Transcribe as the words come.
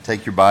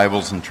Take your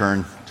Bibles and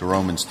turn to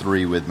Romans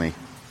 3 with me.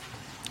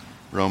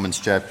 Romans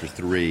chapter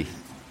 3.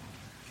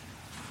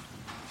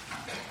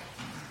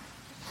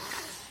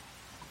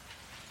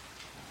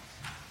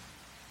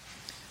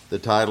 The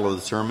title of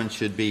the sermon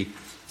should be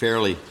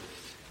fairly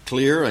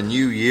clear, A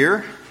New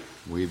Year.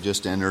 We've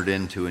just entered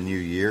into a new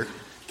year,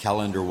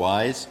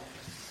 calendar-wise.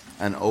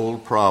 An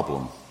old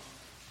problem.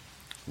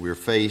 We're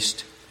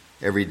faced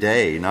every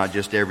day, not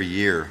just every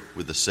year,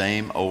 with the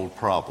same old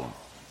problem,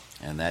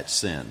 and that's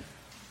sin.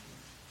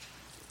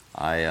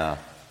 I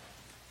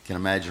can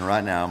imagine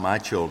right now my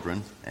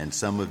children and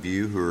some of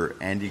you who are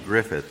Andy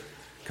Griffith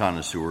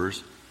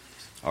connoisseurs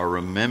are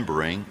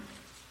remembering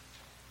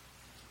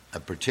a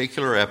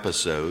particular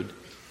episode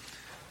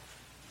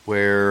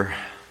where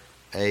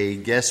a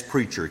guest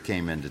preacher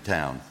came into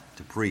town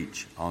to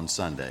preach on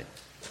Sunday.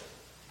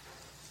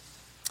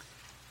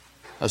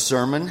 A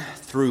sermon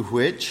through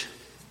which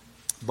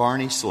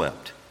Barney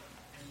slept.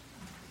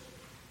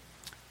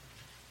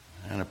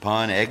 And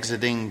upon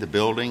exiting the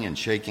building and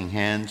shaking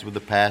hands with the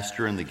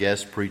pastor and the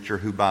guest preacher,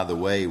 who, by the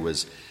way,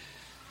 was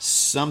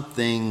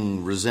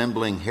something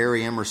resembling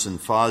Harry Emerson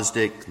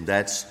Fosdick,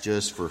 that's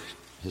just for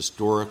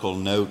historical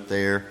note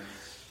there.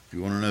 If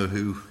you want to know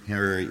who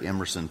Harry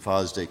Emerson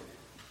Fosdick,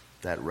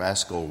 that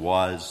rascal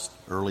was,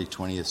 early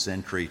 20th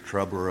century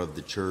troubler of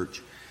the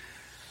church,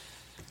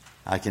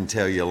 I can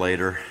tell you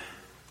later.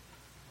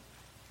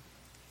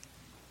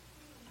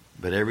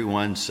 But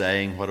everyone's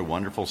saying what a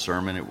wonderful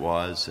sermon it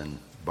was, and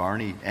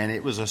Barney, and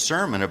it was a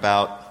sermon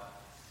about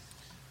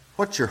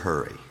what's your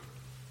hurry?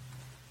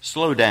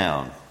 Slow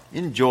down,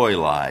 enjoy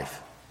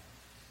life.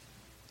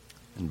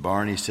 And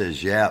Barney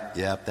says, yep,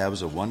 that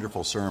was a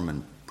wonderful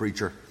sermon,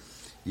 preacher.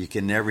 You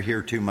can never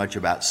hear too much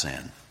about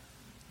sin.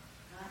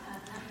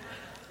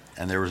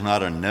 And there was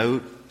not a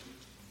note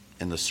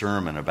in the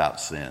sermon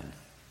about sin.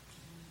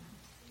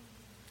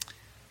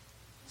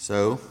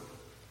 So,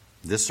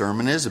 this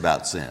sermon is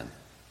about sin.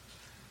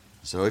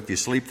 So if you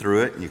sleep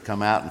through it and you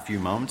come out in a few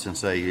moments and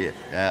say,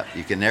 yeah,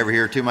 you can never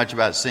hear too much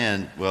about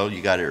sin, well,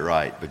 you got it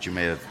right, but you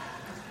may have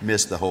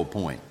missed the whole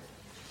point.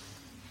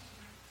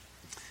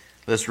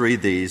 Let's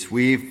read these.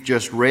 We've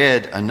just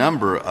read a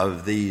number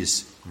of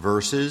these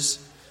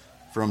verses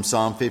from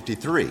Psalm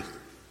 53.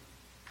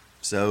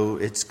 So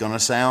it's going to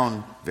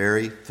sound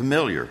very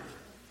familiar.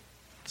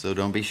 So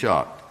don't be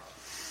shocked.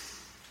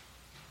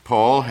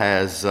 Paul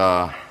has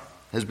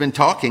been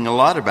talking a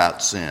lot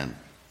about sin.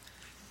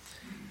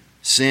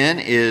 Sin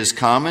is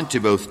common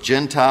to both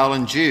Gentile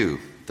and Jew.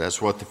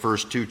 That's what the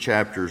first two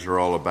chapters are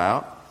all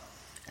about.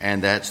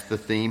 And that's the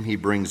theme he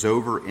brings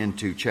over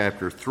into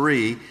chapter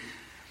 3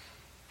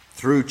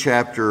 through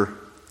chapter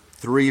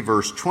 3,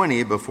 verse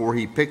 20, before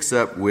he picks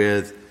up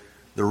with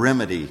the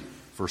remedy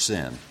for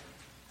sin,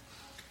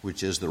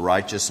 which is the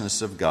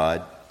righteousness of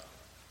God,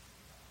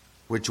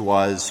 which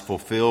was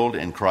fulfilled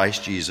in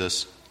Christ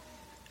Jesus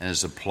and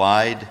is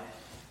applied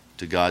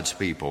to God's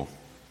people,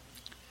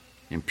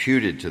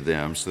 imputed to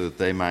them so that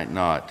they might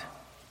not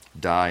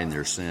die in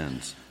their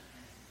sins.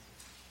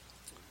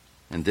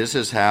 And this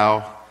is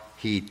how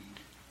he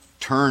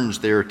turns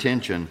their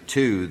attention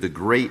to the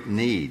great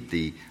need,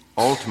 the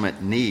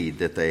ultimate need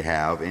that they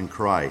have in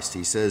Christ.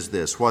 He says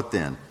this, what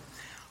then?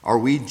 Are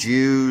we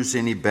Jews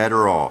any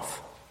better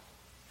off?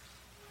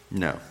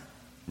 No,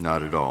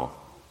 not at all.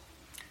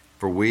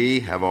 For we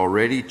have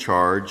already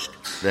charged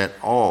that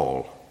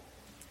all,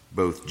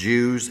 both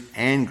Jews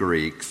and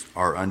Greeks,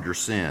 are under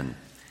sin.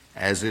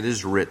 As it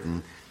is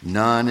written,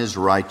 none is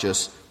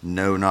righteous,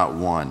 no, not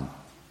one.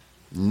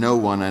 No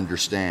one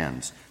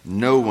understands.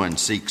 No one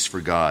seeks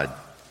for God.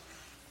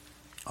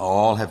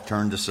 All have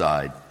turned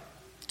aside.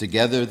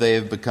 Together they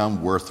have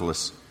become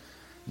worthless.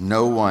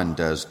 No one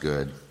does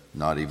good,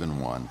 not even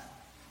one.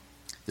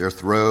 Their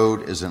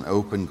throat is an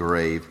open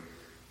grave.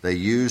 They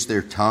use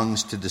their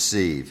tongues to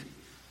deceive.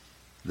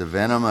 The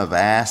venom of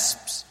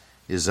asps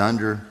is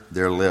under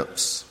their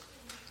lips.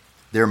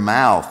 Their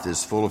mouth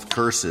is full of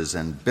curses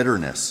and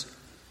bitterness.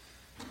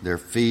 Their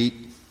feet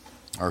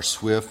are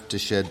swift to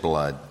shed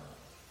blood.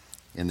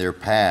 In their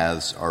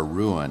paths are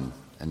ruin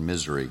and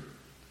misery.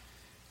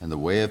 And the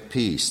way of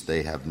peace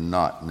they have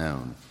not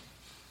known.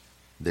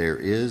 There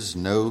is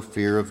no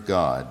fear of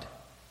God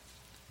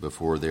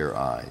before their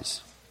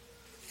eyes.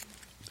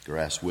 The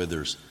grass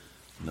withers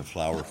and the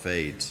flower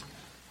fades,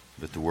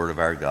 but the word of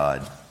our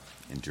God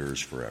endures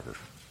forever.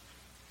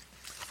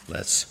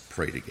 Let's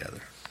pray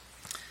together.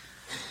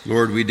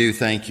 Lord, we do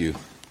thank you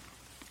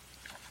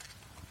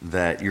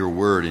that your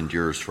word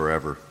endures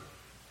forever.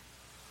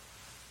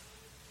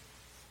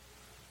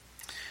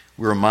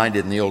 We're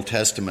reminded in the Old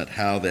Testament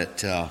how that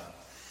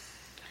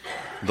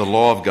the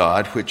law of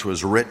God, which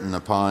was written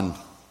upon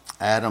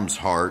Adam's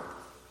heart,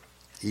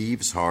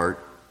 Eve's heart,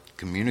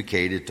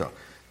 communicated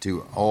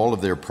to all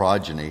of their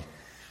progeny,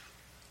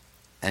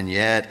 and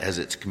yet as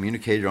it's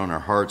communicated on our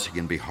hearts, it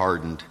can be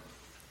hardened.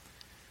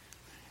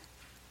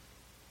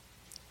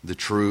 The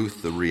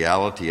truth, the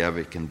reality of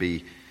it can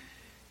be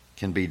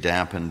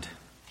dampened.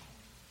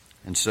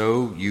 And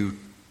so you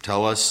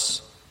tell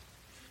us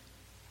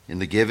in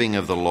the giving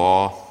of the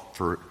law,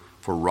 for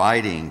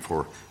writing,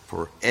 for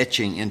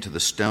etching into the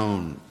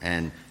stone,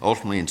 and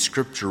ultimately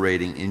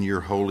inscripturating in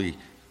your holy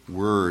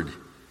word,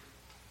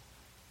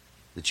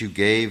 that you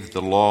gave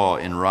the law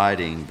in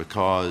writing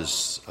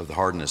because of the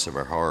hardness of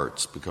our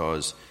hearts,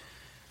 because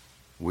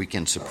we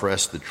can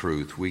suppress the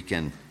truth. We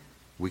can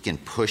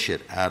push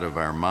it out of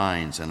our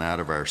minds and out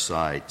of our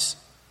sights.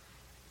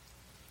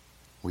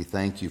 We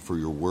thank you for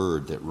your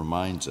word that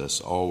reminds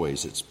us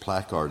always. It's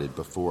placarded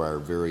before our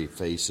very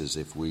faces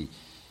if we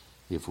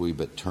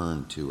but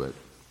turn to it.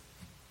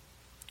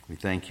 We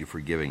thank you for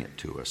giving it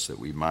to us that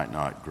we might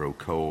not grow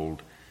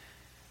cold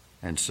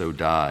and so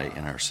die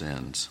in our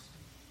sins.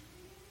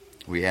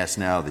 We ask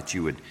now that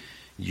you would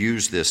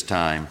use this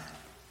time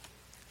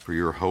for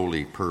your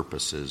holy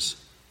purposes,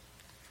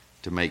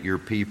 to make your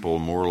people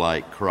more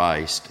like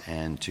Christ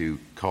and to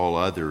call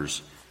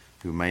others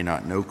who may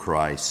not know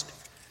Christ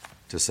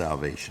to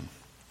salvation,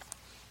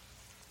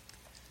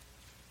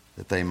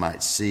 that they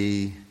might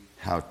see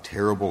how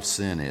terrible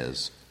sin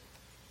is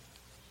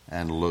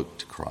and look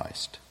to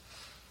Christ.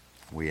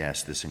 We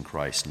ask this in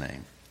Christ's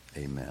name.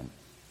 Amen.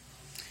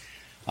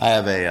 I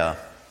have an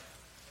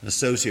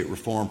Associate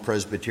Reformed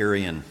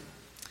Presbyterian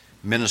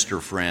minister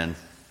friend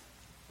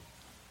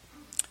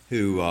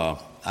who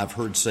I've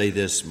heard say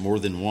this more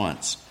than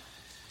once.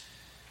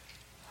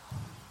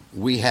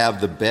 We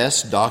have the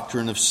best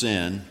doctrine of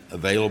sin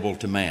available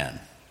to man,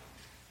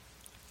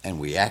 and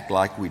we act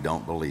like we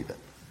don't believe it.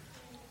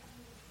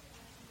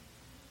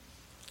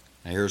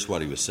 Now here's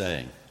what he was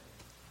saying.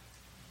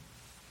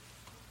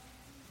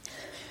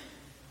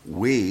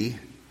 We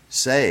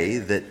say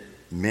that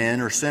men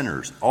are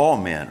sinners. All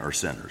men are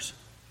sinners.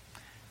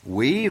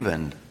 We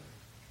even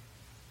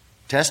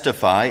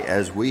testify,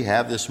 as we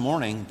have this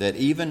morning, that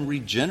even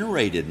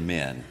regenerated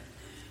men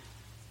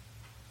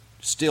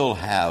still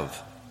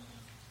have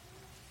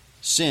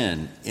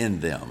sin in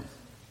them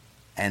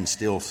and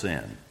still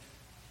sin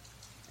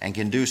and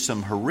can do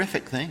some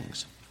horrific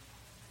things.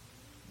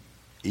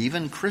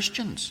 Even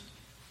Christians.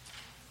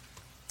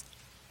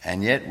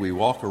 And yet we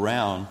walk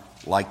around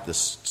like the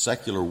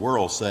secular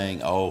world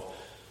saying, oh,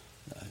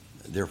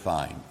 they're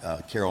fine.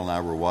 Carol and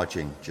I were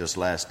watching just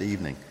last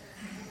evening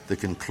the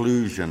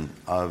conclusion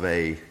of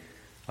a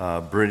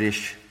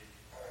British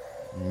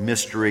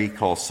mystery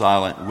called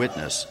Silent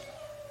Witness.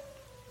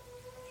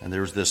 And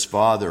there was this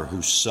father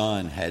whose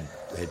son had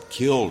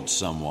killed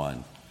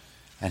someone,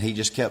 and he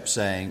just kept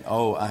saying,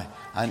 "Oh,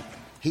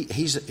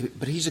 he's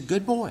a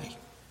good boy.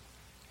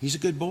 He's a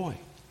good boy.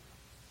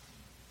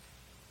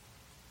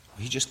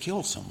 He just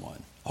killed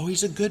someone. Oh,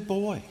 he's a good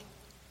boy."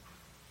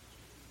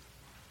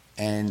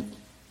 And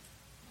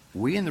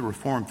we in the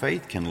Reformed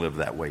faith can live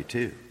that way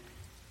too.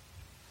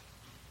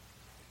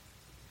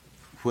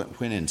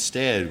 When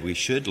instead we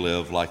should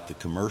live like the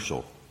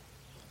commercial.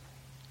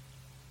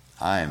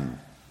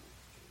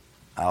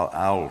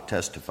 I'll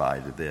testify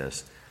to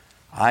this.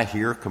 I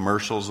hear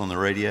commercials on the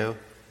radio,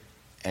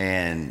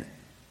 and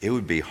it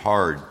would be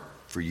hard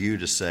for you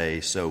to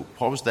say, so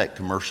what was that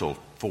commercial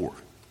for?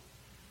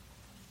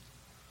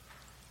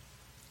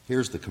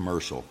 Here's the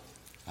commercial.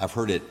 I've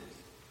heard it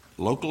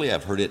locally,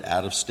 I've heard it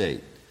out of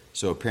state.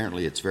 So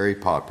apparently it's very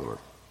popular.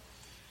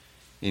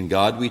 In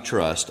God we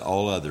trust,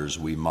 all others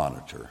we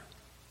monitor.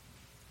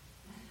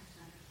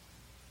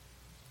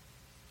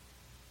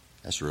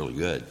 That's really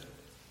good.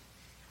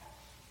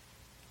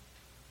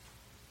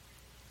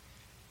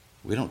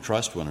 We don't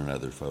trust one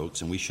another,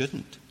 folks, and we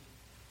shouldn't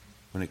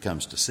when it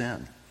comes to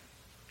sin.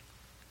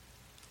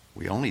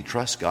 We only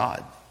trust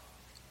God.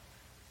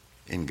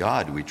 In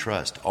God we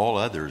trust. All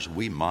others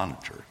we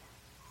monitor.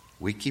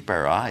 We keep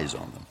our eyes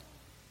on them.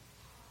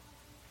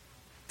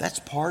 That's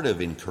part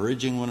of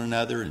encouraging one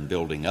another and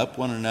building up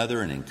one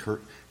another,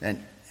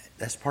 and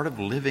that's part of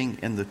living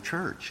in the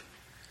church,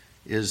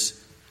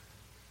 is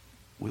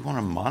we want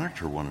to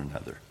monitor one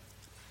another.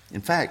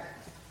 In fact,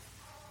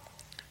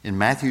 in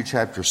Matthew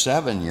chapter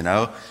 7,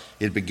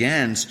 it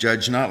begins,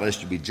 "Judge not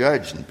lest you be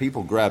judged," and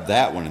people grab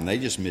that one and they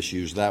just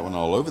misuse that one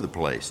all over the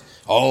place.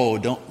 Oh,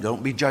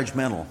 don't be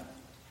judgmental.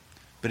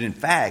 But in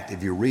fact,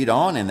 if you read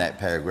on in that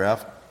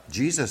paragraph,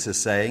 Jesus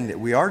is saying that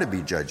we are to be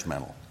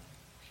judgmental.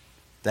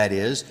 That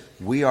is,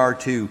 we are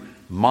to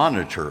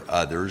monitor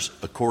others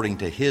according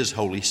to His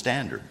holy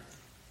standard.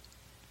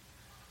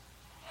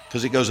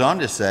 Because it goes on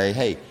to say,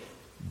 hey,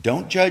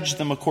 don't judge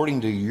them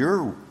according to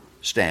your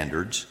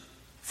standards.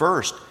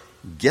 First,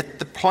 get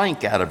the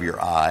plank out of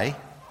your eye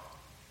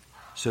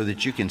so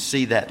that you can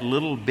see that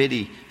little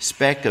bitty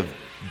speck of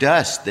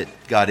dust that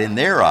got in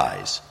their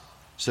eyes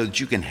so that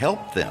you can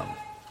help them.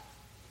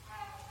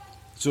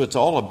 So it's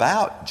all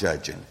about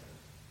judging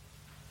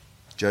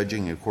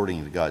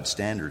according to God's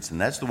standards. And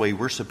that's the way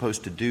we're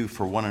supposed to do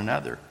for one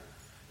another.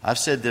 I've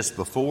said this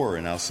before,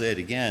 and I'll say it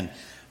again.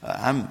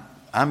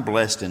 I'm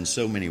blessed in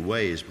so many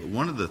ways, but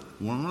one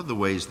of the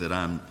ways that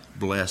I'm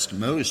blessed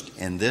most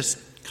in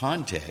this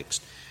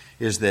context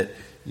is that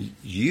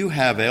you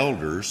have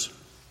elders,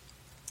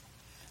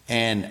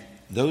 and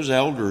those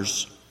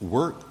elders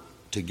work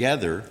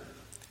together,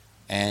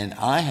 and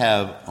I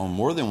have, on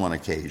more than one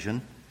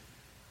occasion,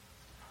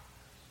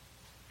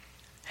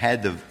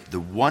 had the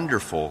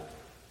wonderful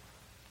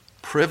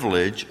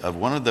privilege of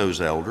one of those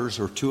elders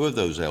or two of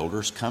those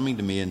elders coming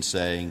to me and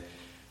saying,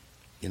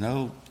 you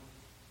know,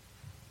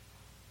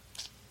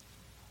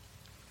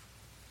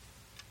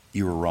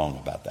 you were wrong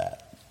about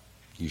that.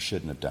 You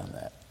shouldn't have done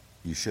that.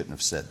 You shouldn't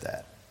have said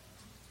that.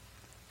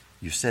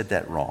 You said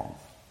that wrong.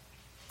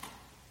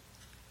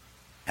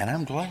 And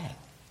I'm glad.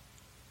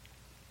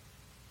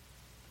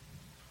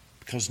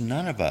 Because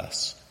none of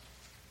us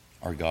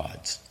are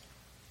gods.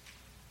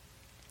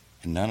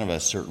 And none of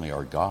us certainly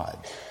are God.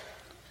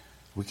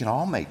 We can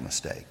all make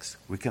mistakes.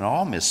 We can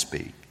all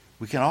misspeak.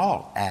 We can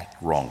all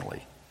act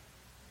wrongly.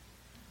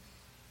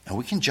 And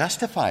we can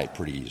justify it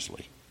pretty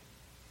easily.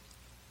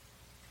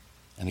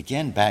 And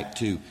again, back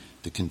to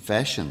the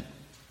confession,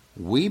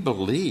 we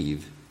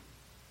believe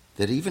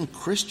that even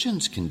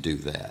Christians can do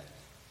that.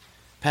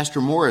 Pastor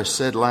Morris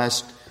said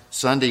last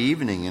Sunday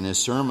evening in his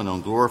sermon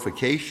on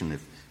glorification,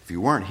 if you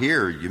weren't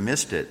here, you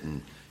missed it,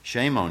 and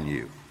shame on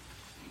you.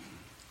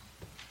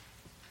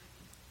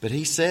 But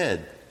he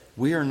said,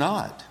 we are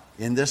not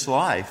in this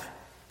life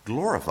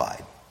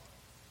glorified.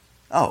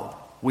 Oh,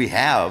 we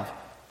have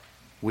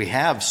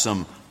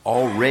some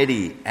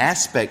already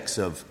aspects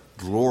of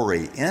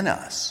glory in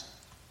us.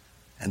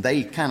 And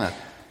they kind of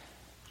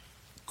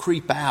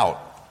creep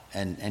out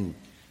and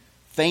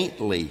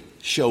faintly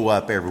show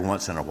up every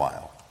once in a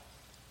while.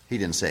 He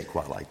didn't say it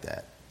quite like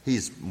that.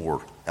 He's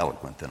more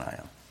eloquent than I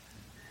am.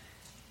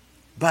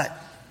 But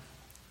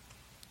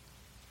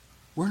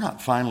we're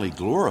not finally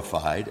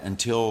glorified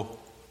until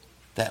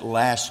that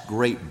last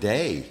great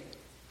day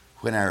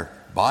when our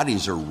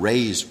bodies are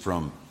raised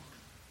from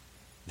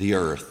the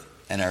earth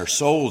and our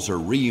souls are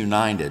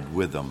reunited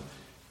with them,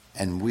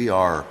 and we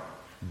are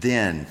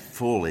then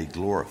fully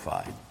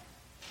glorified.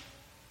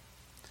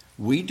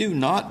 We do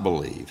not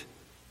believe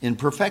in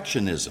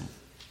perfectionism.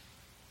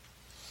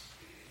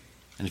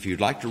 And if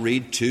you'd like to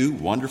read 2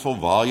 wonderful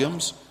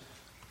volumes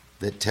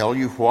that tell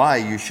you why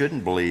you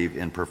shouldn't believe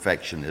in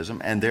perfectionism,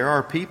 and there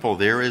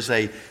is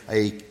a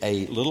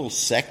little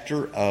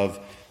sector of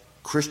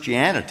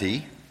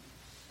Christianity,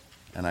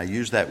 and I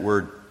use that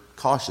word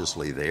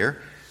cautiously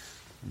there,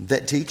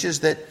 that teaches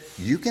that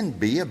you can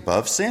be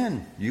above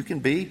sin. You can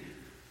be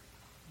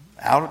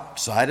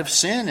outside of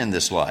sin in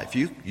this life.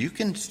 You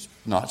can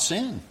not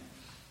sin.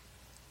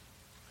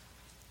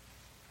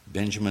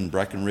 Benjamin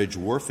Breckinridge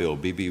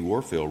Warfield, B.B.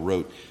 Warfield,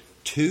 wrote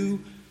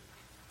 2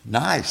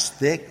 nice,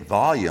 thick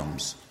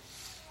volumes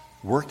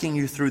working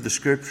you through the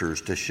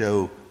Scriptures to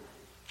show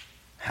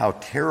how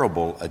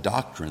terrible a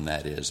doctrine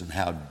that is and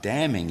how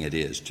damning it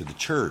is to the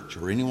church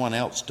or anyone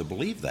else to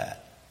believe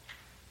that.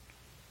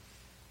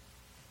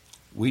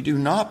 We do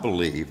not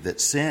believe that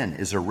sin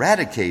is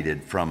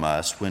eradicated from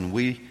us when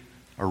we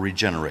are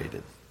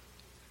regenerated.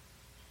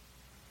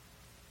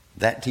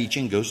 That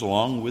teaching goes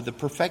along with the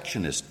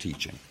perfectionist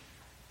teaching.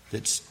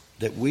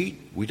 That we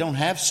don't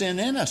have sin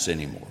in us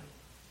anymore.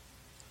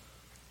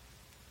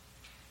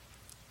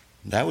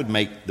 That would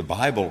make the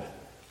Bible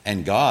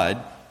and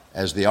God,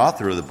 as the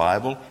author of the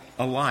Bible,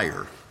 a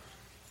liar.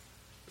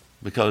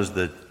 Because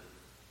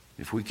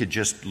if we could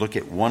just look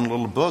at one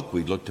little book,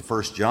 we'd look to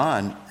 1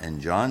 John,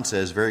 and John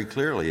says very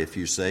clearly, if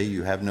you say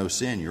you have no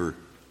sin, you're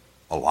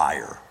a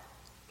liar,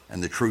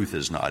 and the truth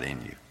is not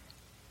in you.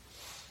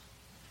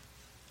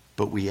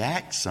 But we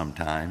act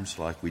sometimes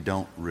like we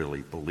don't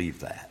really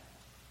believe that.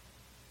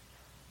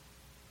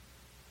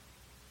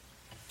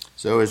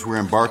 So as we're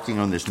embarking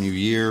on this new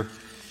year,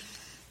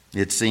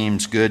 it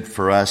seems good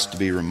for us to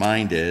be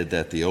reminded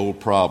that the old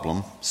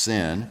problem,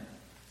 sin,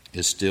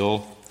 is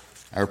still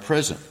our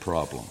present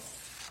problem.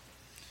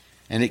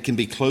 And it can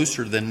be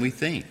closer than we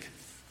think.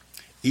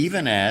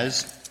 Even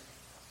as,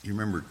 you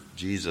remember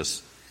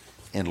Jesus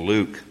in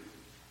Luke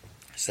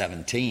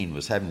 17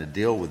 was having to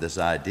deal with this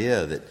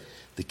idea that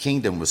the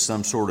kingdom was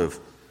some sort of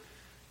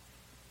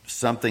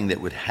something that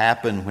would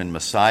happen when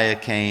Messiah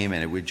came,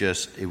 and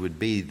it would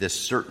be this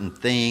certain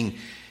thing,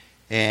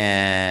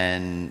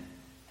 and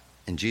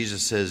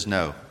Jesus says,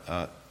 no,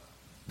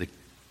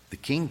 the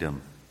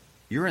kingdom,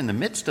 you're in the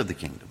midst of the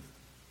kingdom.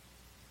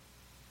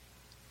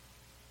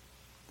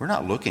 We're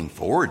not looking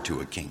forward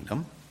to a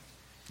kingdom.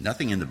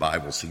 Nothing in the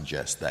Bible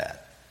suggests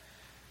that.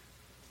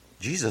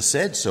 Jesus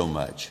said so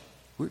much.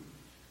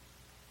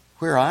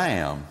 Where I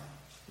am,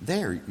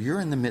 there, you're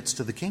in the midst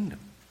of the kingdom.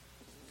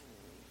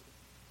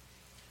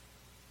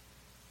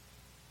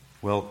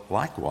 Well,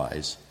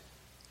 likewise,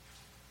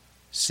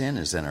 sin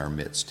is in our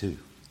midst too.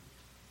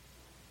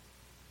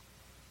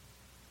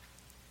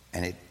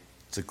 And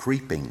it's a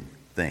creeping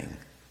thing.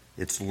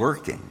 It's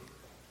lurking.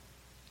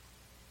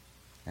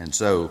 And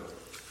so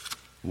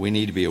we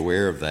need to be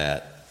aware of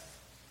that.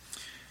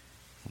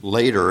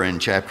 Later in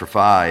chapter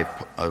 5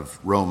 of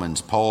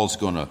Romans, Paul's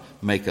going to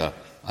make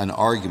an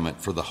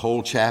argument for the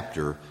whole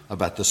chapter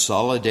about the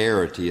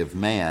solidarity of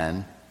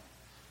man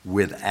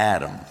with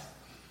Adam.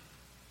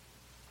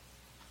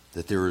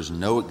 That there is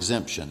no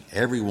exemption.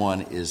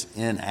 Everyone is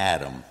in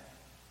Adam.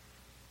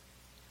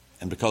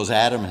 And because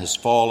Adam has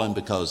fallen,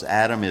 because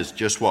Adam is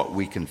just what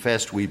we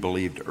confessed we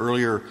believed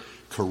earlier,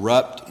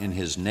 corrupt in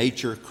his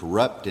nature,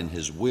 corrupt in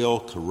his will,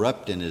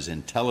 corrupt in his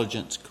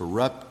intelligence,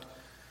 corrupt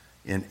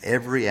in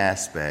every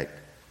aspect,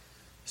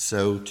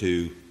 so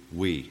too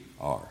we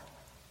are.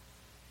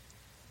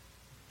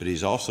 But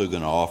he's also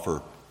going to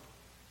offer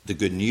the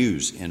good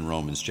news in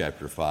Romans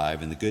chapter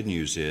 5, and the good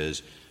news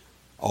is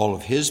all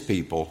of his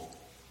people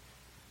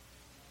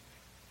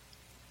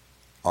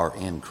are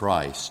in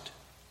Christ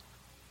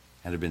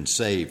and have been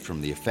saved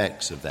from the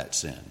effects of that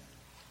sin.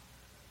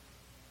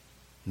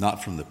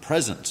 Not from the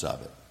presence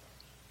of it,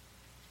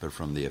 but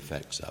from the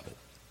effects of it.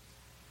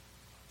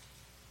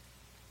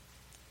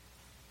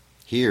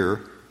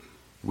 Here,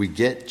 we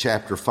get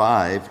chapter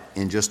 5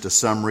 in just a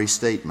summary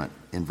statement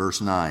in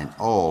verse 9.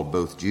 All,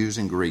 both Jews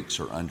and Greeks,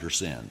 are under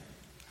sin.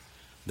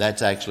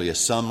 That's actually a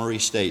summary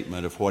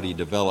statement of what he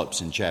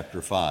develops in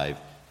chapter 5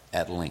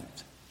 at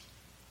length.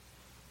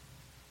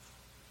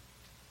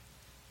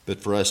 But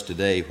for us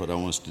today, what I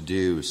want us to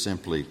do is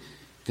simply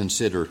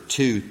consider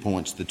 2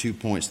 points, the 2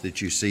 points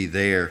that you see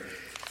there.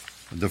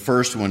 The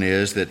first one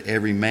is that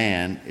every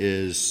man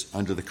is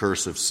under the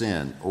curse of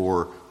sin,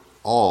 or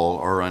all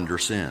are under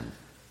sin.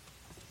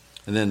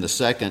 And then the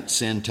second,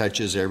 sin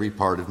touches every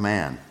part of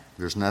man.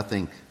 There's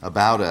nothing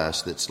about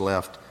us that's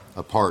left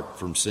apart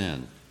from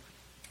sin.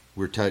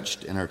 We're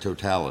touched in our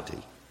totality.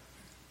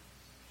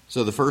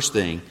 So the first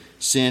thing,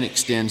 sin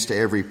extends to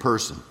every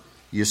person.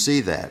 You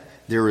see that.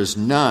 There is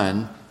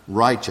none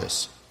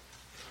righteous.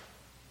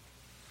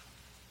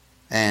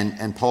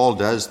 And Paul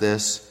does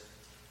this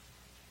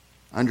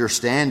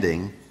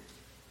understanding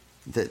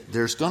that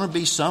there's going to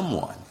be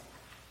someone.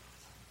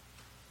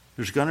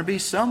 There's going to be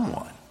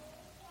someone.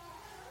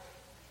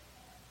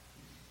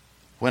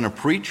 When a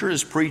preacher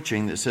is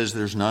preaching that says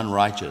there's none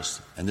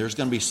righteous, and there's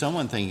going to be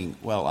someone thinking,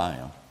 well, I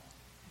am.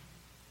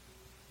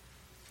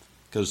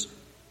 Because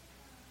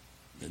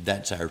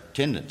that's our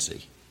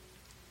tendency,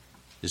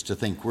 is to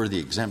think we're the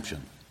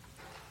exemption.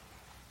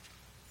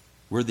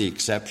 We're the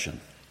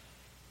exception.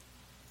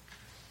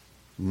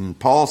 And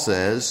Paul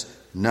says,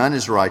 none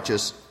is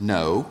righteous,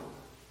 no,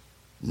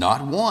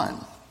 not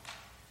one.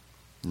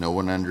 No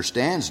one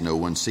understands, no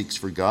one seeks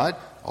for God.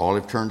 All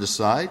have turned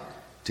aside.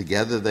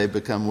 Together they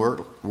become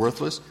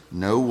worthless.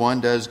 No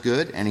one does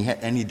good, and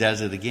he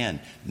does it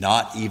again.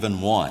 Not even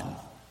one.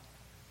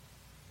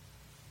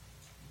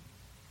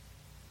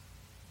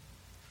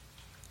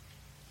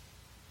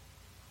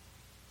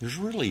 There's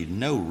really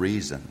no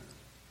reason,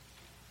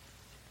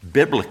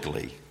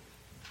 biblically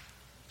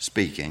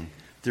speaking,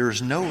 there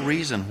is no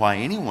reason why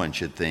anyone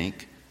should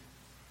think,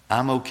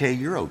 I'm okay,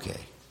 you're okay.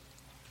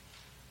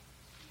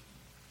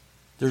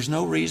 There's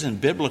no reason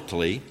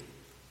biblically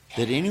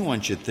that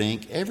anyone should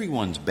think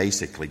everyone's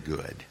basically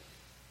good.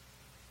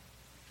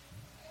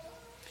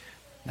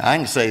 Now, I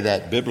can say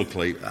that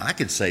biblically. I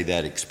could say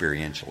that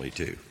experientially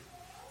too.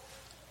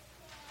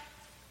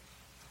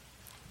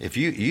 If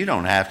you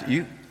don't have to,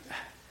 you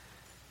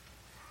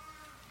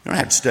don't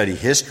have to study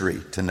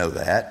history to know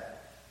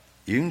that.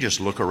 You can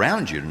just look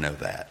around you to know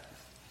that.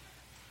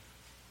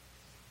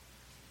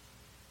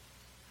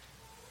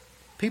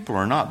 People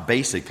are not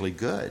basically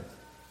good.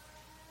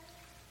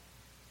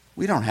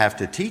 We don't have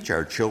to teach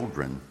our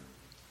children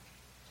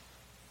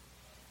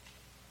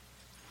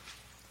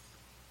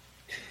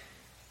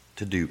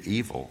to do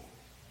evil,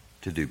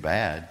 to do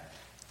bad.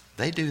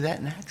 They do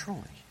that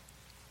naturally.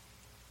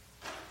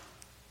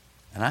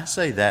 And I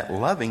say that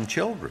loving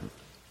children.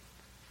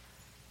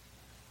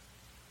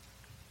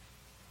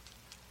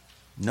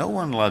 No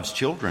one loves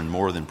children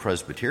more than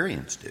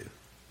Presbyterians do.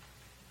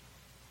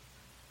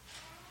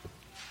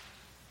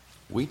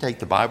 We take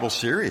the Bible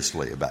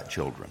seriously about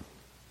children.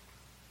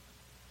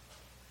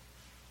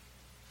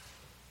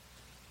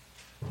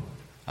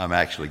 I'm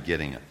actually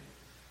getting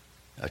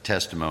a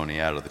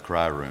testimony out of the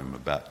cry room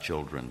about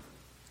children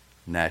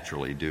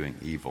naturally doing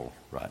evil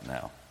right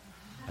now.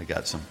 I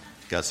got some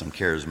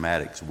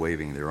charismatics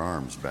waving their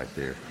arms back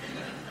there.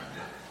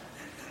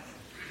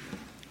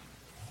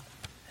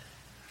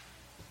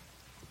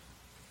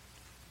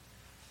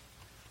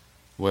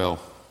 Well,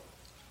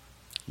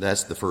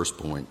 that's the first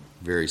point,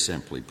 very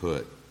simply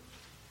put.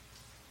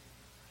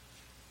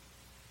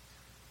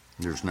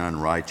 There's none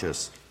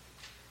righteous.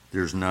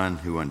 There's none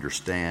who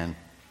understand.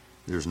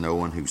 There's no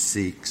one who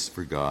seeks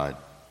for God.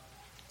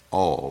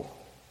 All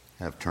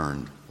have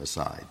turned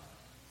aside.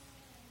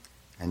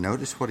 And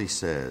notice what he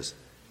says,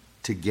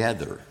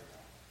 together.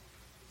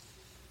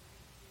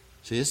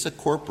 See, it's a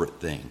corporate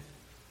thing.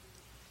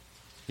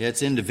 Yeah,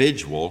 it's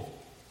individual,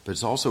 but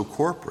it's also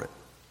corporate.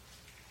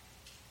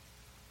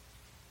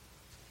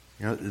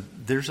 You know,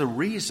 there's a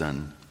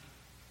reason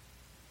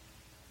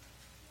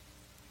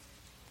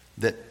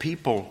that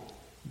people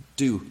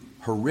do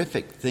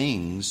horrific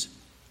things,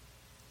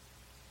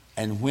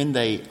 and when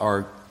they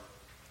are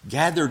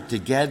gathered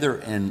together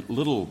in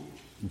little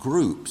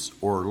groups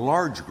or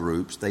large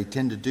groups, they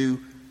tend to do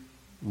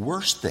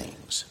worse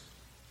things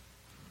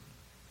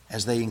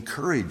as they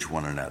encourage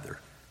one another,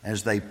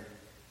 as they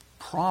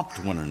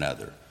prompt one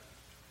another,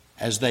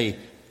 as they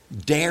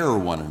dare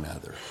one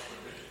another.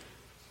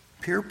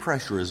 Peer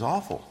pressure is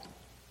awful.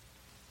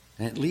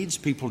 And it leads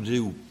people to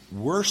do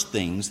worse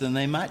things than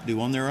they might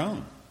do on their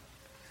own.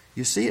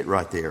 You see it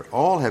right there.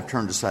 All have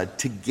turned aside.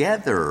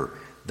 Together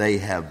they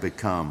have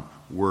become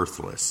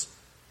worthless.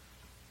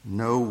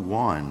 No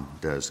one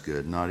does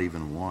good, not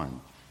even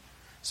one.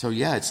 So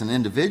yeah, it's an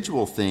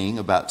individual thing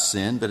about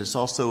sin, but it's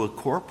also a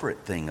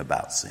corporate thing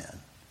about sin.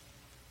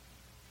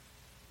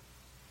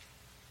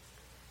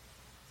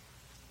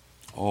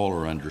 All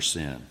are under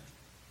sin.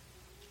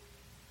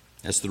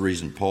 That's the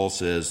reason Paul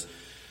says,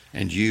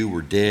 and you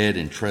were dead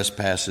in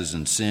trespasses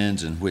and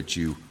sins in which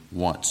you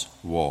once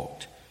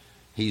walked.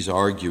 He's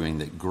arguing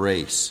that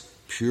grace,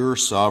 pure,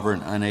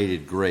 sovereign,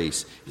 unaided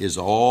grace, is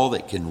all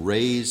that can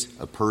raise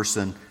a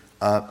person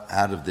up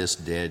out of this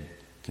dead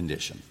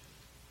condition.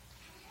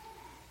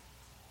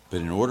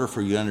 But in order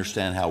for you to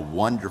understand how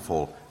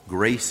wonderful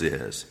grace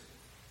is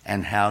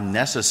and how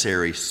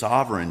necessary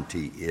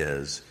sovereignty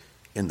is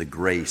in the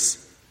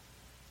grace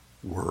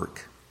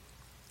work,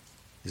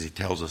 as he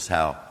tells us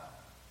how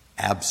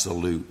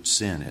absolute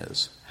sin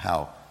is,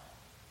 how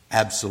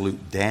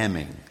absolute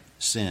damning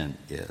sin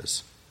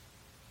is.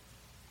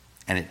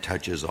 And it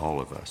touches all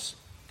of us.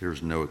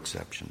 There's no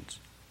exceptions.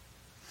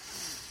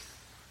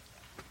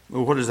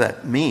 Well, what does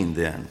that mean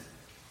then?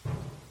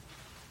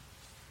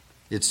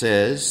 It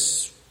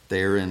says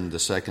there in the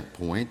second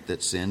point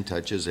that sin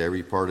touches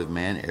every part of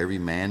man. Every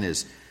man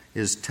is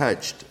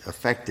touched,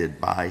 affected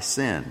by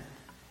sin.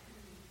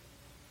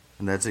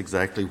 And that's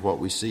exactly what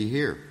we see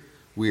here.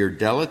 We are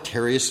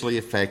deleteriously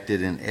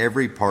affected in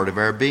every part of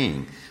our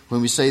being.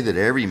 When we say that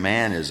every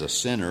man is a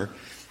sinner,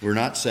 we're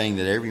not saying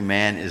that every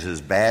man is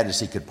as bad as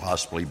he could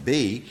possibly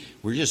be.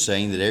 We're just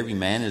saying that every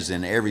man is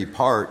in every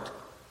part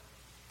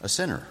a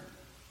sinner.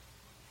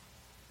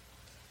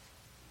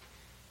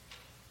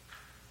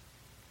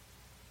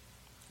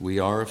 We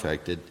are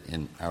affected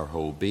in our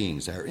whole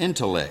beings. Our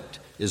intellect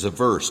is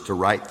averse to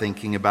right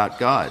thinking about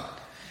God.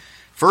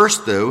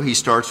 First, though, he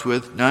starts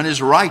with, none is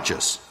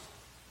righteous.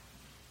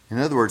 In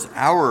other words,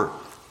 our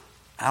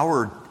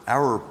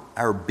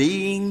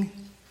being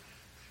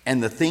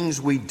and the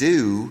things we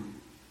do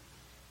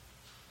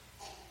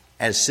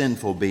as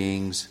sinful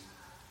beings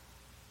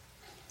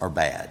are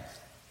bad.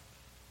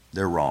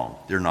 They're wrong.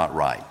 They're not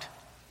right.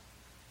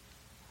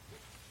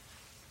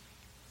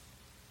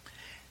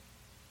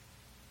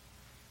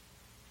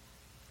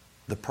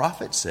 The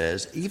prophet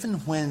says, even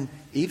when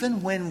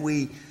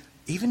we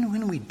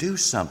do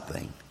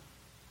something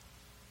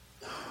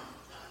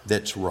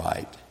that's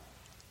right,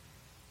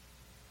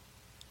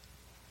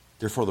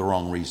 they're for the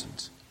wrong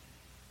reasons.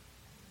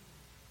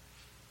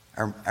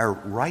 Our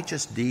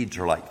righteous deeds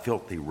are like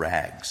filthy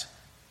rags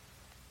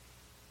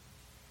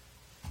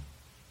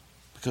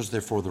because they're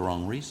for the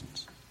wrong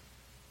reasons.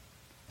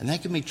 And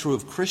that can be true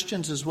of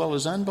Christians as well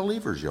as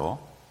unbelievers,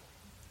 y'all.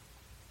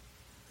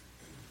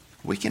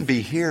 We can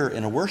be here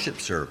in a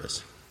worship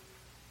service.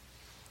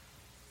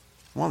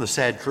 One of the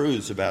sad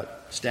truths about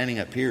standing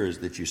up here is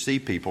that you see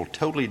people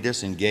totally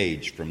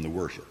disengaged from the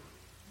worship.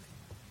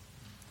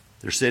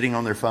 They're sitting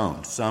on their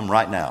phones. Some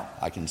right now,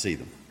 I can see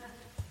them.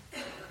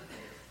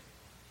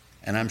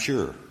 And I'm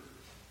sure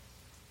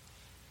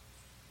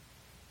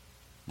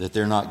that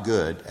they're not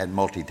good at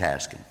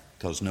multitasking,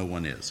 because no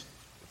one is.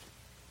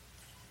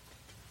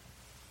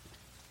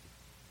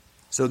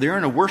 So they're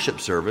in a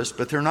worship service,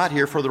 but they're not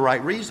here for the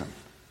right reason.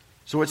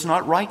 So it's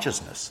not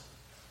righteousness.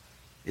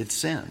 It's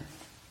sin.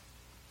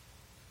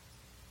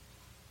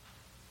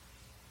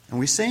 And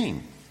we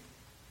sing.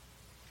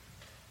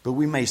 But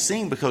we may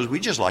sing because we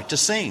just like to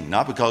sing,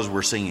 not because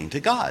we're singing to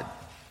God.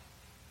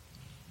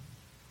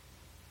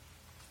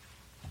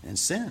 And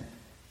sin.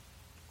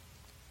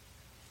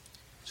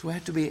 So we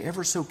have to be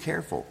ever so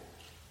careful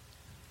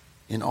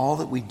in all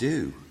that we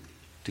do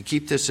to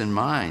keep this in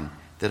mind,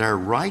 that our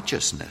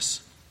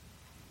righteousness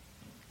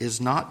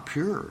is not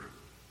pure.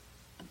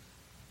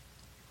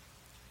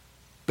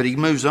 But he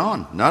moves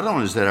on. Not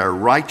only is that our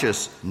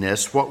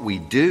righteousness what we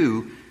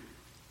do,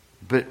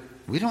 but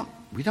we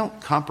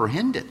don't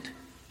comprehend it.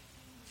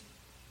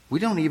 We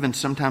don't even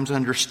sometimes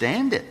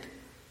understand it.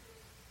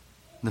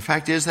 And the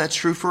fact is that's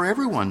true for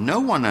everyone. No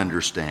one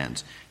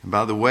understands. And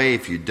by the way,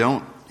 if you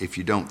don't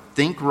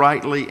think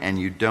rightly and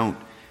you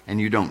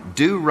don't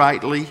do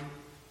rightly,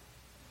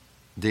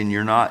 then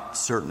you're not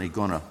certainly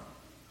going to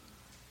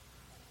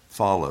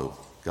follow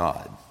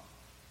God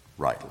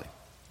rightly.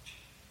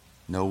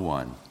 No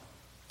one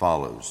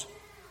follows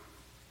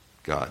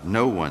God.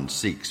 No one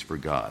seeks for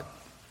God.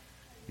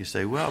 You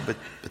say, well, but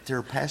there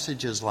are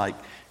passages like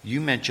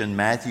you mentioned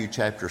Matthew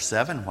chapter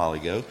 7 a while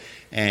ago,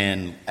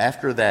 and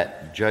after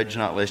that, judge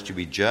not lest you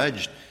be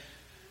judged,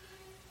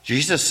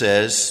 Jesus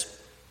says,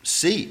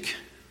 seek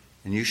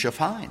and you shall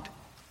find.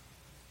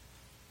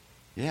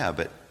 Yeah,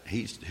 but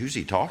who's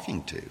he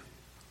talking to?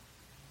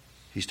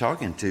 He's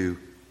talking to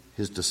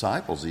his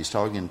disciples. He's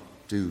talking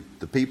to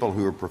the people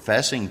who are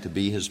professing to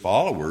be his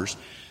followers,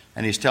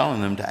 and he's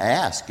telling them to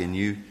ask, and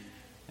you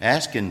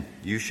ask and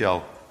you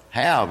shall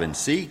have, and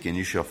seek and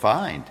you shall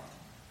find.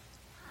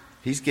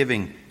 He's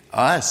giving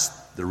us,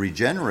 the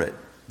regenerate,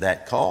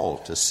 that call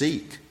to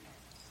seek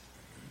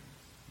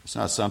It's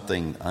not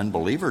something an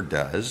unbeliever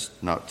does,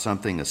 not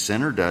something a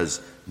sinner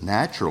does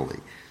naturally.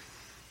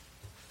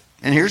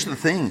 And here's the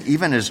thing,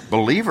 even as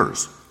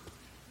believers,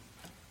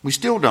 we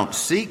still don't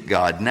seek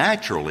God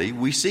naturally,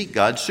 we seek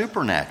God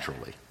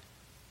supernaturally.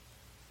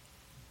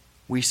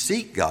 We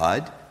seek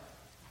God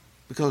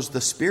because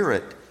the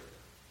Spirit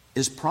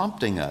is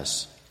prompting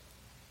us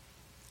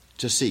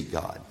to seek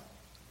God.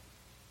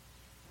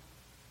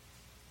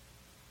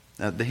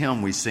 Now, the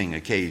hymn we sing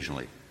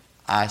occasionally,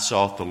 I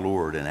sought the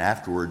Lord and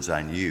afterwards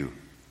I knew.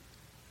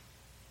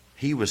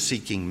 He was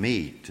seeking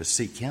me to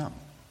seek him.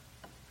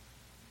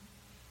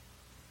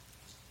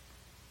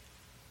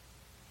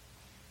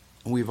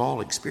 And we've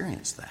all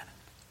experienced that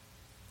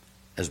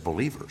as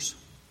believers.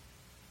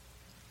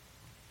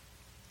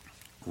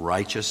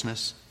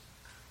 Righteousness,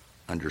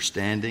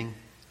 understanding,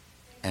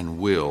 and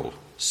will,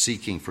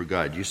 seeking for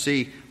God. You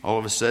see, all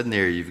of a sudden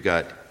there you've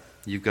got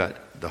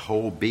the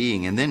whole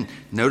being. And then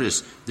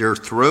notice their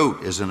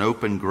throat is an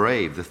open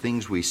grave, the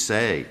things we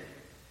say.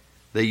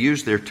 They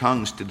use their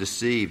tongues to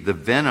deceive. The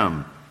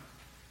venom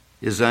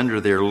is under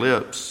their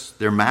lips.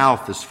 Their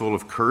mouth is full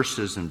of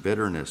curses and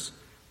bitterness.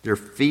 Their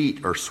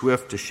feet are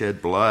swift to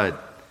shed blood.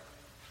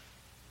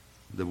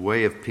 The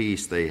way of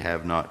peace they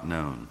have not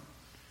known.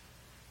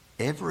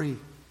 Every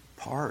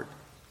part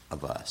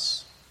of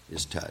us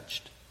is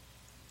touched.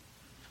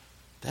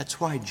 That's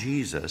why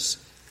Jesus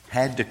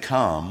had to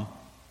come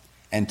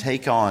and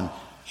take on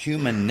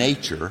human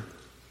nature,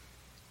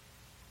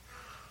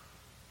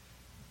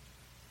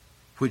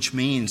 which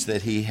means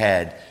that he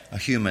had a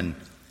human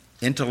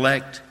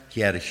intellect,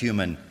 he had a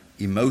human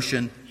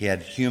emotion, he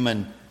had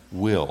human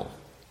will.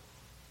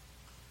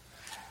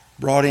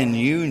 Brought in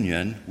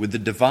union with the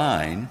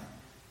divine,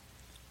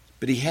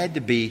 but he had to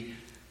be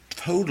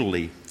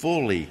totally,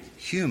 fully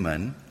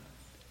human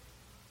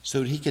so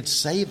that he could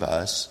save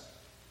us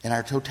in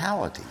our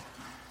totality.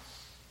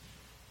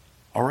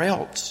 Or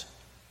else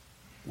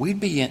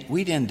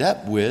we'd end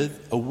up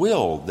with a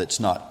will that's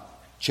not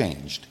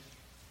changed,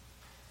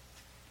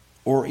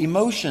 or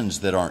emotions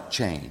that aren't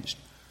changed,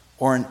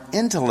 or an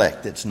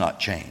intellect that's not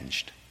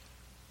changed.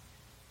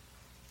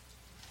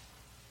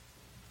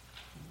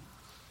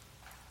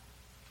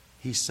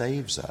 He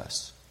saves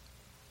us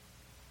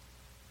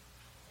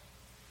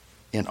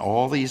in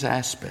all these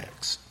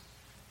aspects.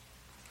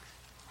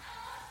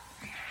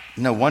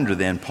 No wonder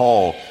then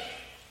Paul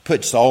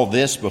puts all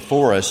this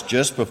before us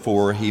just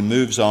before he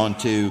moves on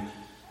to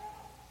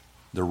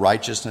the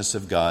righteousness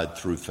of God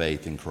through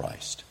faith in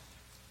Christ.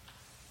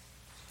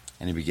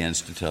 And he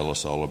begins to tell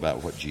us all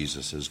about what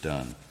Jesus has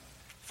done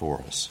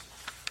for us.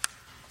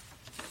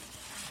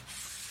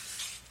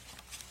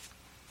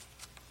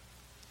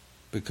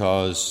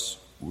 Because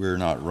we're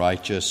not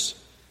righteous,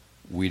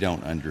 we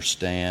don't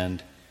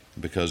understand.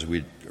 Because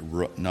we're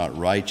not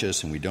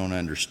righteous and we don't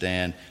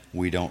understand,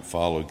 we don't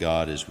follow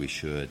God as we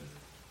should.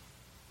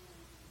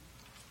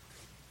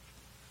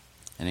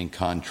 And in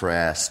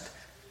contrast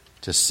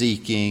to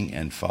seeking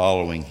and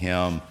following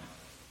him,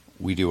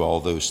 we do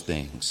all those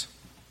things.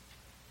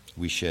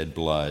 We shed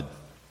blood.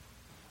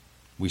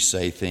 We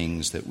say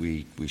things that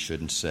we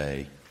shouldn't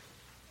say.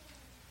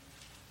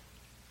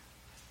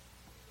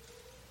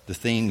 The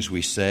things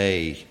we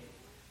say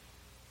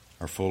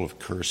are full of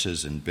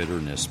curses and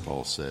bitterness,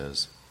 Paul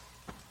says.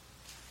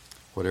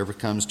 Whatever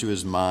comes to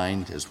his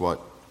mind is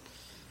what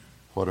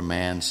a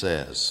man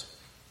says.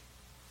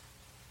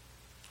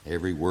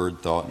 Every word,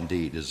 thought, and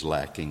deed is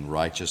lacking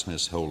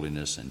righteousness,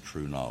 holiness, and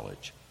true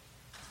knowledge.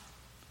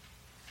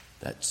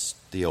 That's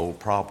the old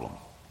problem.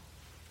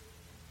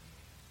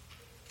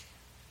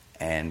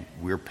 And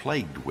we're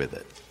plagued with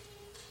it.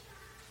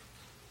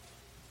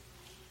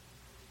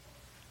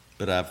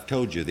 But I've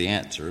told you the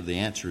answer. The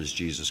answer is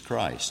Jesus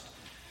Christ.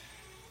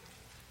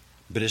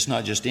 But it's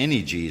not just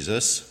any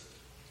Jesus.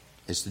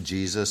 It's the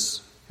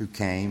Jesus who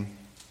came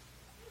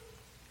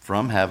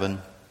from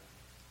heaven,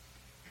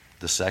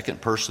 the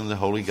second person of the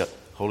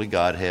Holy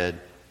Godhead.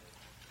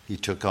 He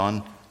took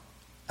on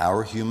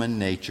our human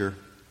nature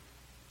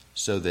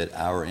so that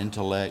our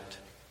intellect,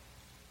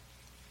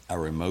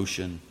 our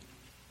emotion,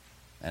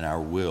 and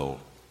our will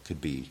could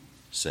be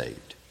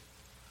saved.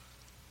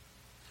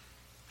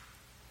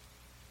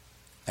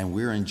 And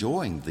we're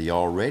enjoying the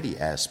already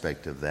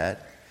aspect of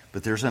that,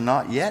 but there's a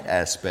not yet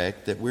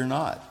aspect that we're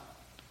not.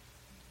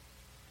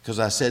 Because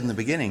I said in the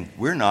beginning,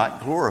 we're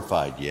not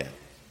glorified yet.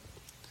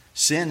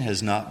 Sin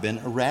has not been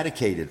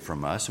eradicated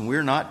from us, and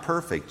we're not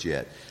perfect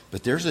yet.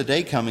 But there's a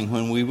day coming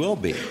when we will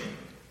be.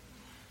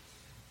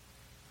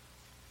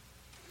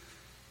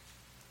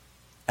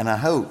 And I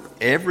hope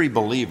every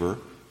believer,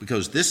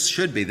 because this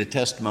should be the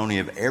testimony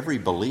of every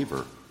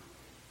believer,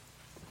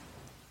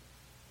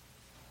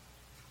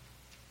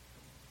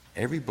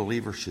 every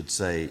believer should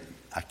say,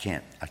 I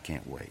can't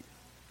wait.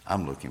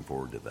 I'm looking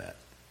forward to that.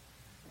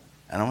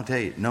 And I want to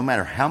tell you, no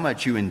matter how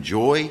much you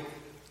enjoy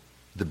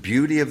the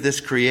beauty of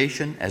this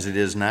creation as it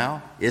is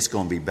now, it's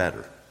going to be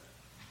better.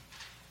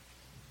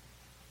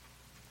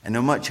 And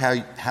no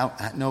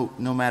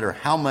matter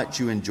how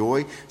much you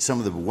enjoy some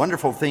of the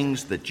wonderful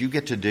things that you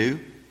get to do,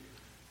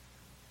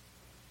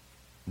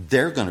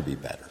 they're going to be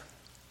better.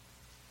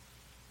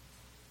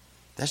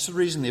 That's the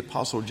reason the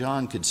Apostle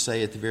John could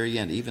say at the very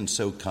end, "Even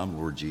so, come,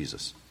 Lord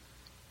Jesus."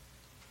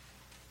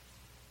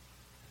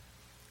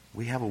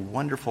 We have a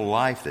wonderful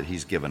life that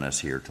he's given us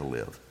here to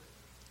live.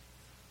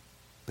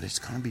 But it's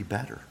going to be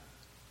better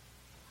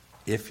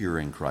if you're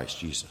in Christ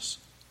Jesus.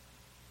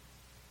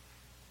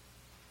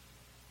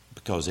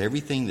 Because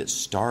everything that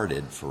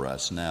started for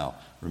us now,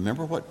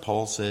 remember what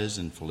Paul says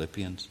in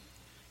Philippians?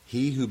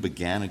 He who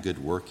began a good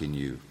work in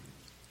you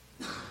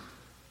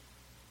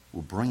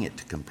will bring it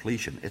to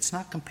completion. It's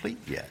not complete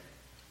yet.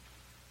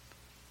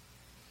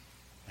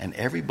 And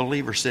every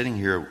believer sitting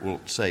here will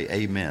say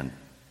amen.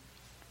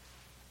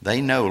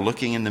 They know,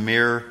 looking in the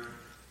mirror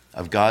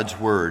of God's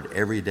Word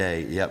every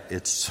day, yep,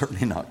 it's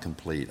certainly not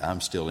complete. I'm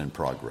still in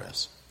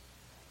progress.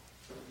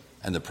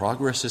 And the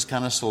progress is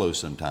kind of slow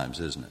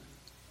sometimes, isn't it?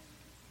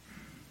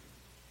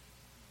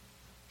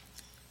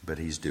 But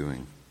he's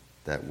doing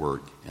that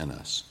work in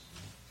us.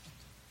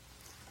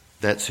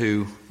 That's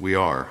who we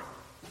are.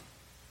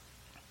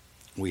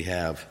 We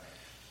have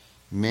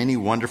many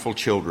wonderful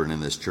children in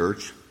this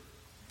church.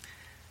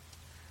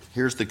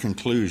 Here's the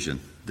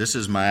conclusion. This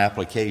is my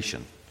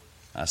application.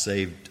 I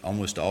saved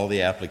almost all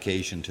the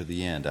application to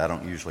the end. I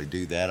don't usually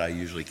do that. I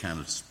usually kind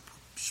of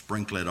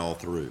sprinkle it all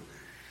through.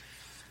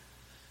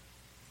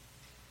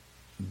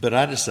 But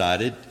I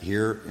decided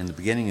here in the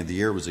beginning of the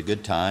year was a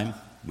good time.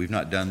 We've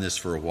not done this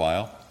for a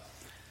while.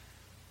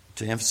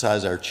 To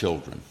emphasize our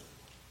children.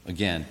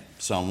 Again,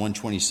 Psalm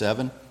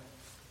 127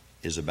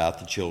 is about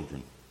the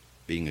children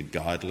being a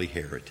godly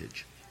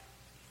heritage,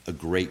 a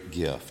great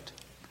gift.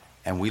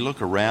 And we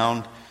look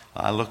around.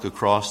 I look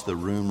across the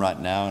room right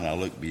now, and I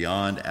look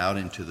beyond out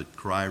into the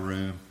cry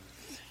room,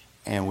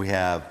 and we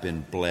have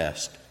been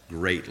blessed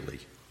greatly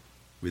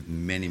with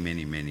many,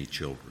 many, many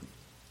children.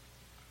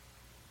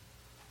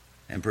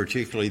 And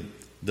particularly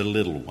the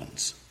little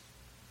ones.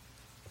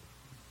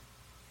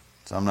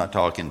 So I'm not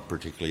talking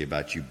particularly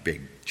about you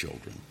big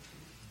children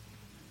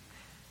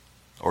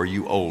or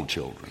you old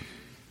children.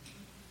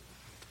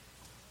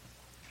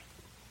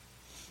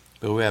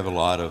 But we have a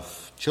lot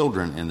of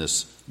children in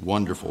this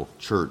wonderful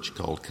church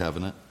called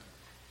Covenant.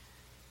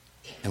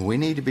 And we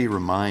need to be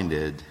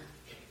reminded,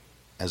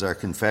 as our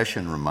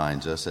confession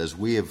reminds us, as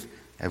we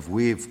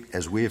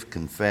have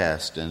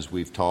confessed and as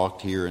we've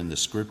talked here in the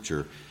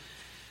Scripture,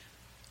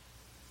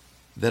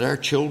 that our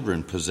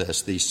children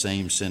possess these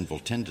same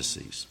sinful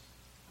tendencies.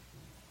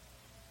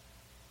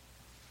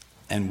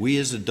 And we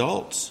as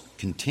adults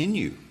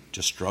continue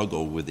to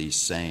struggle with these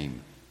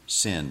same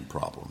sin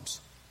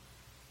problems.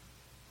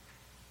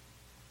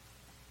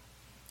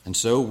 And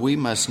so we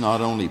must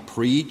not only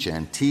preach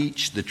and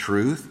teach the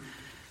truth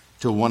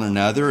to one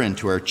another and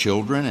to our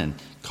children and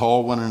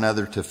call one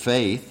another to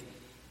faith,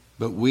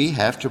 but we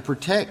have to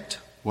protect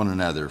one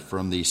another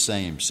from these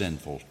same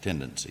sinful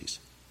tendencies.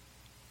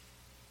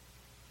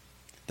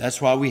 That's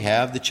why we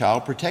have the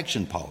child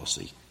protection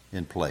policy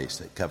in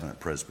place at Covenant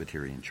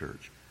Presbyterian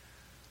Church.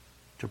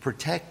 To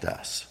protect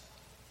us,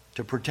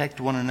 to protect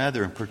one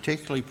another, and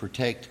particularly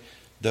protect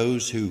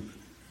those who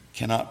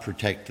cannot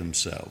protect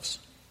themselves.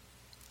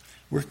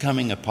 We're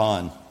coming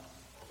upon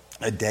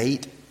a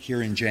date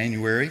here in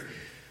January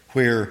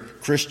where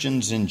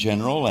Christians in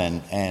general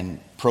and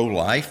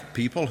pro-life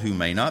people who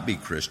may not be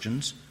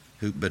Christians,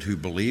 but who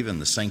believe in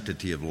the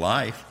sanctity of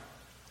life,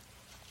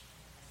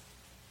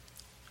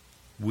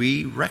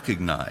 we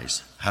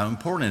recognize how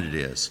important it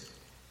is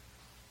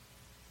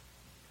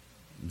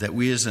that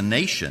we as a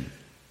nation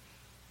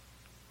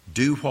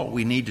do what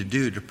we need to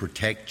do to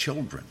protect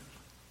children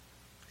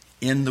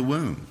in the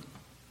womb.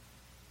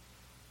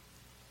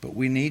 But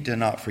we need to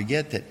not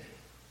forget that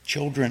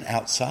children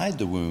outside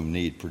the womb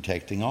need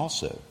protecting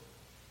also.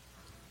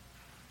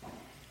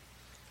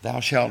 Thou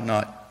shalt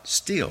not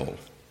steal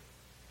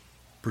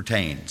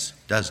pertains,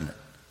 doesn't it?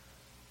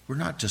 We're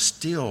not to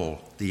steal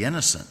the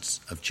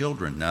innocence of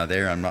children. Now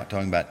there, I'm not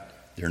talking about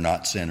they're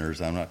not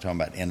sinners. I'm not talking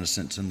about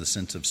innocence in the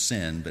sense of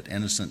sin, but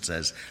innocence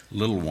as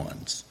little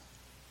ones.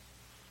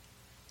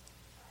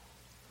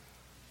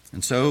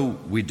 And so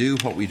we do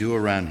what we do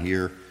around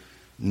here,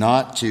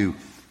 not to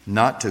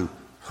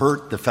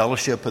hurt the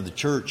fellowship of the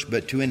church,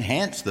 but to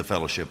enhance the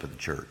fellowship of the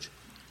church.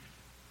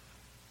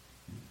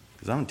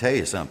 Because I'm going to tell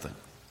you something.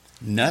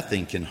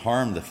 Nothing can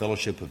harm the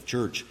fellowship of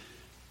church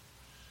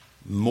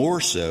more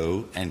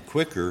so and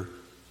quicker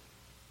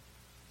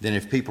than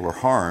if people are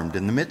harmed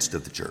in the midst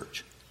of the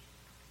church.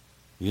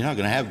 You're not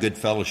going to have good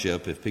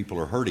fellowship if people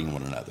are hurting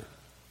one another.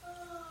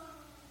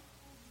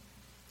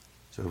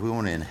 So if we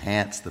want to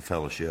enhance the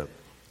fellowship,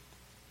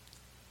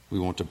 we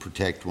want to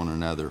protect one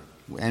another,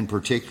 and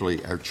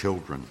particularly our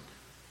children.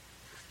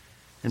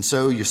 And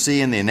so you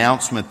see in the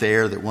announcement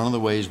there that one of the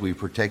ways we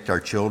protect our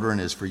children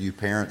is for you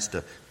parents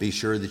to be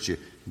sure that you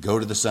go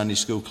to the Sunday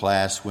school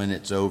class when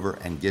it's over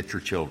and get your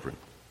children.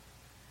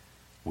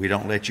 We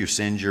don't let you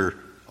send your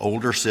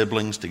older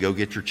siblings to go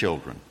get your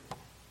children.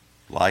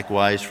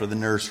 Likewise for the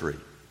nursery.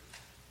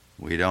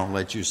 We don't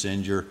let you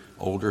send the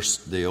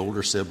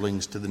older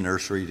siblings to the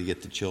nursery to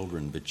get the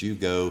children. But you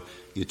go,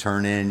 you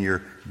turn in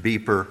your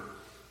beeper,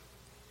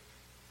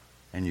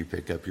 and you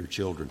pick up your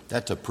children.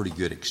 That's a pretty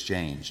good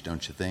exchange,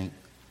 don't you think?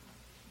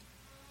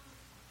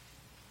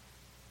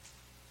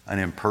 An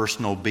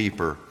impersonal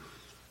beeper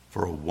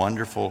for a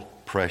wonderful,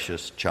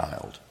 precious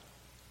child.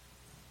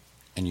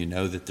 And you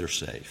know that they're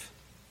safe.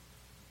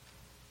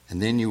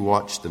 And then you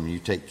watch them, you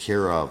take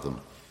care of them.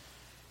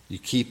 You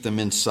keep them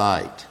in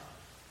sight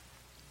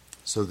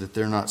so that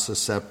they're not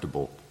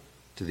susceptible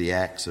to the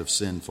acts of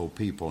sinful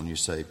people. And you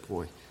say,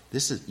 boy,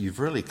 you've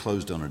really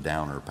closed on a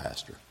downer,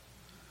 Pastor.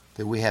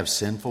 That we have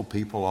sinful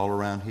people all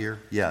around here?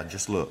 Yeah,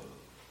 just look.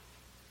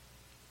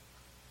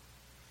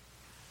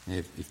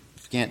 If you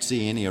can't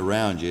see any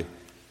around you,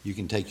 you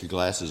can take your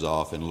glasses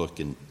off and look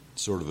in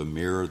sort of a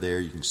mirror there.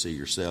 You can see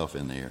yourself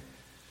in there.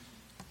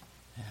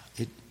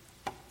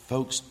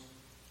 Folks,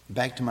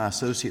 back to my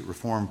associate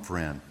reform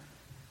friend.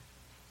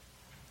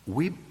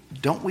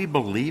 Don't we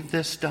believe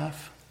this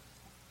stuff?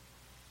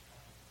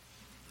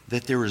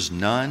 That there is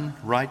none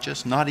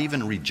righteous? Not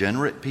even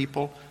regenerate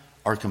people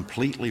are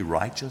completely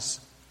righteous?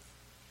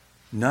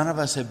 None of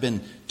us have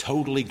been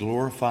totally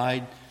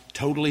glorified,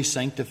 totally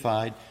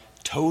sanctified,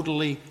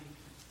 totally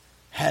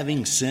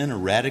having sin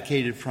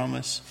eradicated from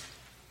us?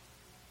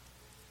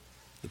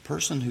 The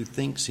person who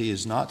thinks he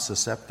is not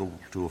susceptible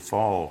to a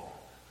fall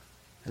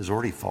has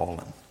already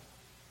fallen.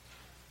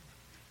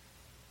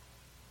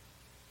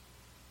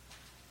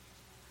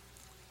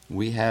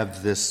 We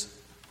have this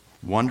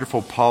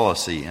wonderful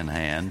policy in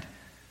hand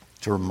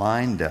to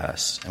remind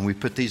us, and we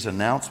put these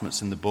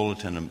announcements in the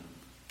bulletin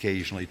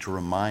occasionally to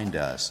remind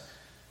us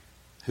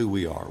who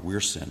we are.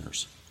 We're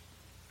sinners,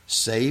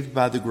 saved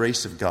by the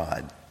grace of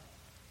God,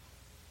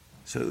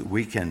 so that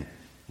we can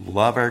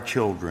love our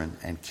children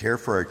and care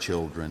for our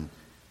children,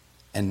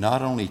 and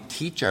not only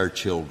teach our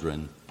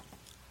children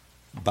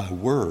by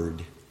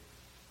word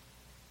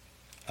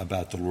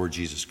about the Lord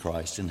Jesus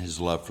Christ and His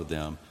love for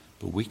them,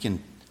 but we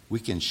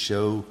can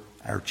show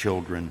our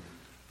children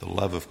the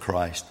love of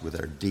Christ with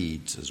our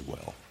deeds as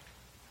well.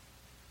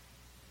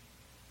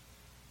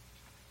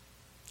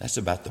 That's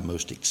about the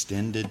most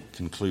extended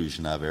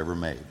conclusion I've ever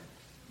made,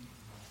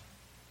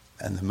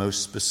 and the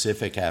most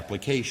specific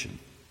application.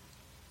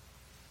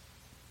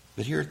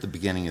 But here at the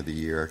beginning of the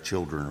year, our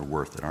children are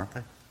worth it, aren't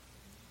they?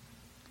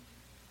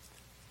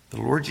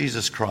 The Lord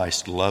Jesus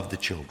Christ loved the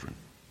children.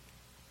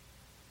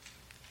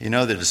 You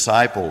know, the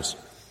disciples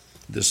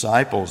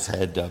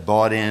had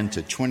bought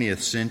into 20th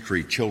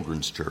century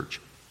children's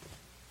church.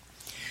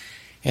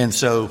 And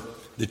so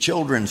the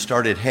children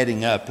started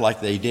heading up like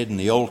they did in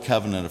the Old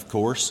Covenant, of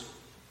course.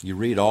 You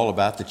read all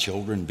about the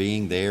children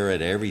being there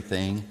at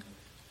everything.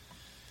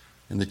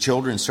 And the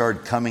children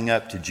started coming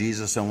up to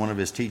Jesus on one of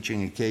his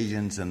teaching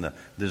occasions, and the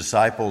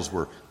disciples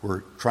were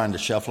trying to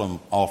shuffle them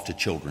off to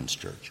children's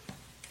church.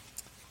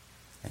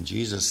 And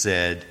Jesus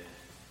said,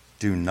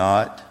 "Do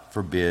not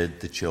forbid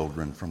the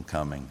children from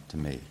coming to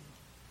me."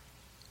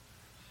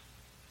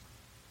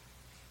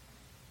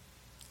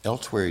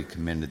 Elsewhere he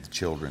commended the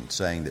children,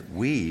 saying that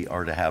we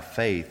are to have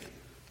faith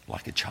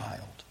like a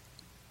child.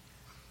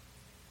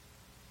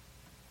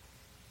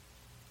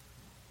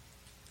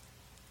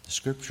 The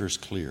Scripture is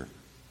clear.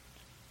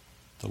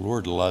 The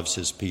Lord loves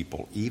His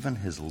people, even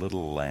His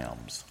little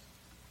lambs.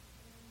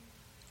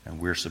 And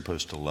we're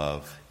supposed to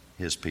love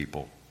His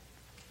people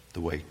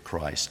the way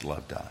Christ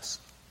loved us,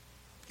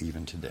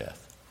 even to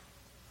death.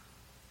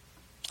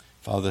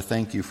 Father,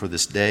 thank you for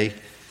this day,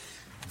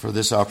 for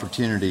this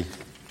opportunity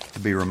to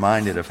be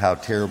reminded of how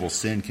terrible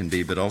sin can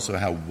be, but also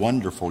how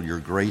wonderful your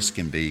grace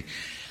can be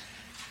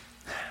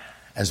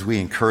as we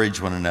encourage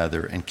one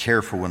another and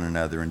care for one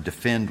another and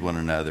defend one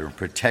another and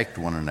protect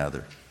one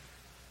another.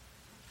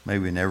 May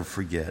we never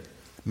forget.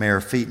 May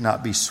our feet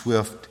not be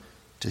swift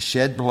to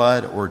shed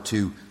blood or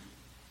to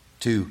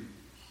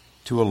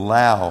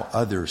allow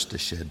others to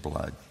shed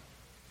blood.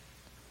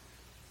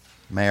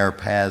 May our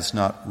paths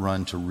not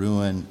run to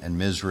ruin and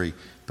misery,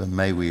 but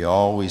may we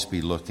always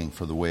be looking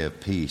for the way of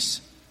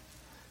peace,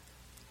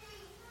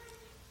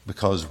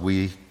 because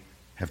we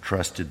have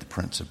trusted the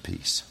Prince of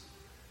Peace.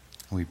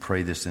 We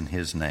pray this in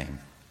His name.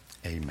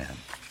 Amen.